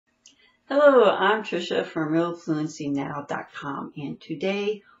Hello, I'm Trisha from RealFluencyNow.com, and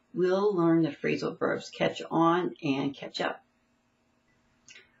today we'll learn the phrasal verbs catch on and catch up.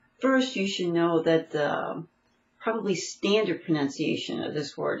 First, you should know that the probably standard pronunciation of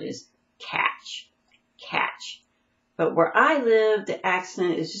this word is catch. But where I live, the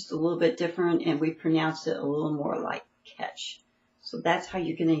accent is just a little bit different, and we pronounce it a little more like catch. So that's how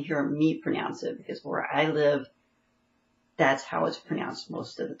you're going to hear me pronounce it, because where I live, that's how it's pronounced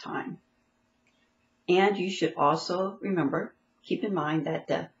most of the time. And you should also remember, keep in mind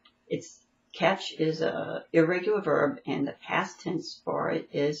that catch is an irregular verb and the past tense for it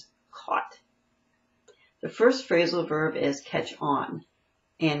is caught. The first phrasal verb is catch on.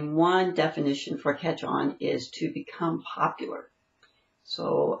 And one definition for catch on is to become popular.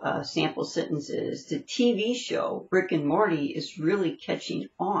 So a sample sentence is, the TV show Rick and Morty is really catching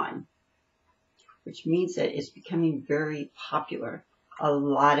on, which means that it's becoming very popular. A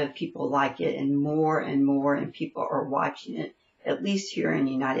lot of people like it, and more people are watching it, at least here in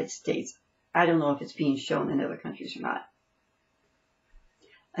the United States. I don't know if it's being shown in other countries or not.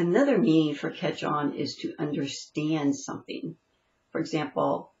 Another meaning for catch on is to understand something. For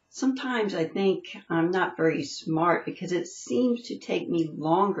example, sometimes I think I'm not very smart because it seems to take me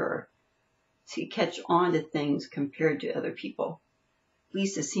longer to catch on to things compared to other people. At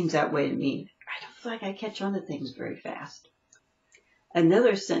least it seems that way to me. I don't feel like I catch on to things very fast.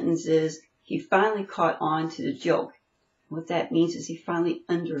 Another sentence is, he finally caught on to the joke. What that means is he finally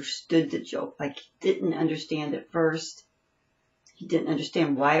understood the joke. Like, he didn't understand at first. He didn't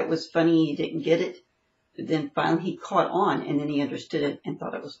understand why it was funny. He didn't get it. But then finally he caught on, and then he understood it and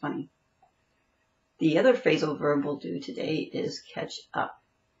thought it was funny. The other phrasal verb we'll do today is catch up.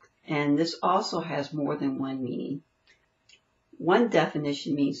 And this also has more than one meaning. One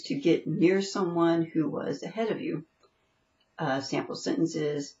definition means to get near someone who was ahead of you. Sample sentence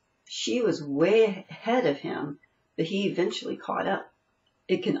is, she was way ahead of him, but he eventually caught up.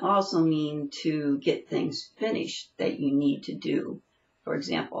 It can also mean to get things finished that you need to do. For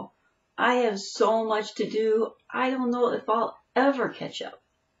example, I have so much to do, I don't know if I'll ever catch up.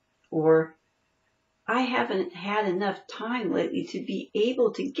 Or, I haven't had enough time lately to be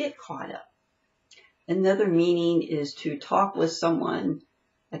able to get caught up. Another meaning is to talk with someone,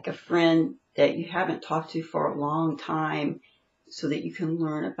 like a friend that you haven't talked to for a long time, so that you can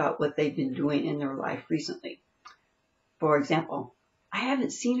learn about what they've been doing in their life recently. For example, I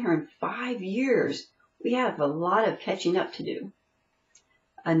haven't seen her in 5 years. We have a lot of catching up to do.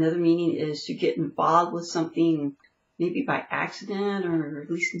 Another meaning is to get involved with something, maybe by accident, or at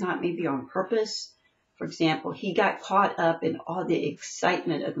least not maybe on purpose. For example, he got caught up in all the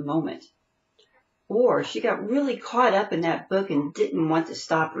excitement of the moment. Or she got really caught up in that book and didn't want to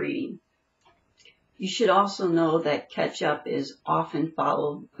stop reading. You should also know that catch up is often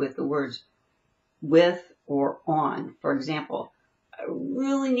followed with the words with or on. For example, I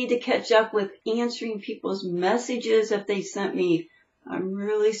really need to catch up with answering people's messages if they sent me. I'm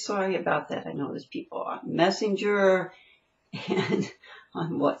really sorry about that. I know there's people on Messenger and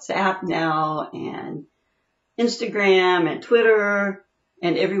on WhatsApp now and Instagram and Twitter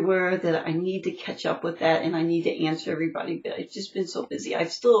and everywhere that I need to catch up with that, and I need to answer everybody. But I've just been so busy.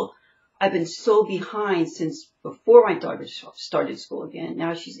 I've been so behind since before my daughter started school again.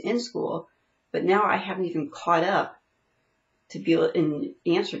 Now she's in school, but now I haven't even caught up to be able to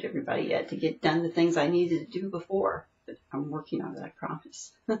answer to everybody yet, to get done the things I needed to do before. But I'm working on it, I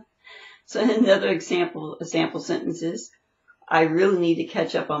promise. So another example, a sample sentence is, I really need to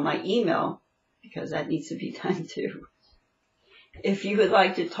catch up on my email because that needs to be done too. If you would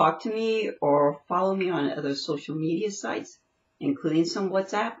like to talk to me or follow me on other social media sites, including some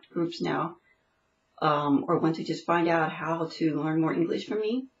WhatsApp groups now, or want to just find out how to learn more English from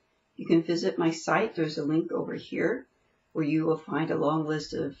me, you can visit my site. There's a link over here where you will find a long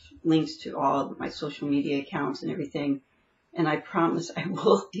list of links to all of my social media accounts and everything. And I promise I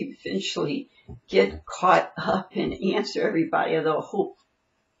will eventually get caught up and answer everybody, although I hope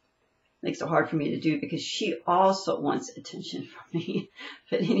makes it hard for me to do because she also wants attention from me.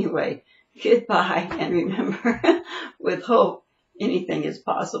 But anyway, goodbye, and remember, with hope, anything is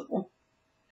possible.